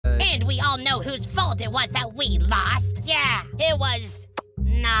And we all know whose fault it was that we lost. Yeah, it was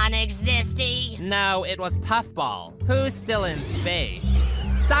non-existy. No, it was Puffball, who's still in space.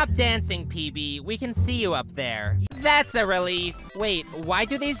 Stop dancing, PB. We can see you up there. That's a relief. Wait, why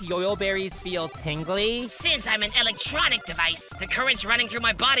do these yoyo berries feel tingly? Since I'm an electronic device, the currents running through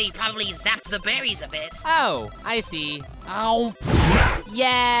my body probably zapped the berries a bit. Oh, I see. Oh.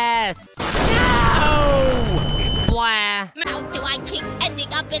 Yes! No! Blah. How do I keep ending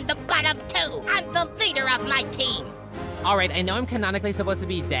up in the bottom two? I'm the leader of my team. Alright, I know I'm canonically supposed to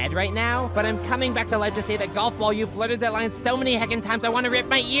be dead right now, but I'm coming back to life to say that Golf Ball, you've blurted that line so many heckin' times I want to rip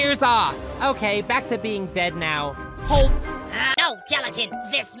my ears off! Okay, back to being dead now. Hope! No, Gelatin,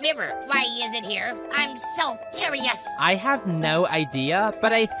 this mirror, why is it here? I'm so curious. I have no idea,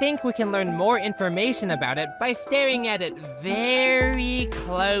 but I think we can learn more information about it by staring at it very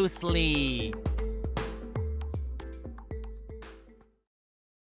closely.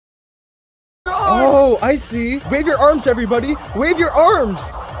 Oh, I see. Wave your arms, everybody. Wave your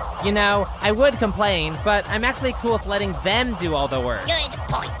arms. You know, I would complain, but I'm actually cool with letting them do all the work. Good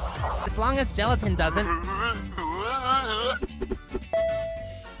point. As long as Gelatin doesn't.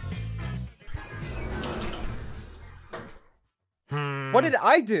 What did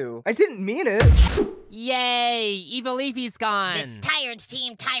I do? I didn't mean it. Yay! Evil Leafy's gone! This tired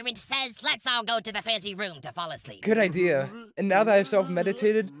team tyrant says let's all go to the fancy room to fall asleep. Good idea. And now that I've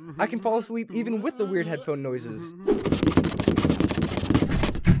self-meditated, I can fall asleep even with the weird headphone noises.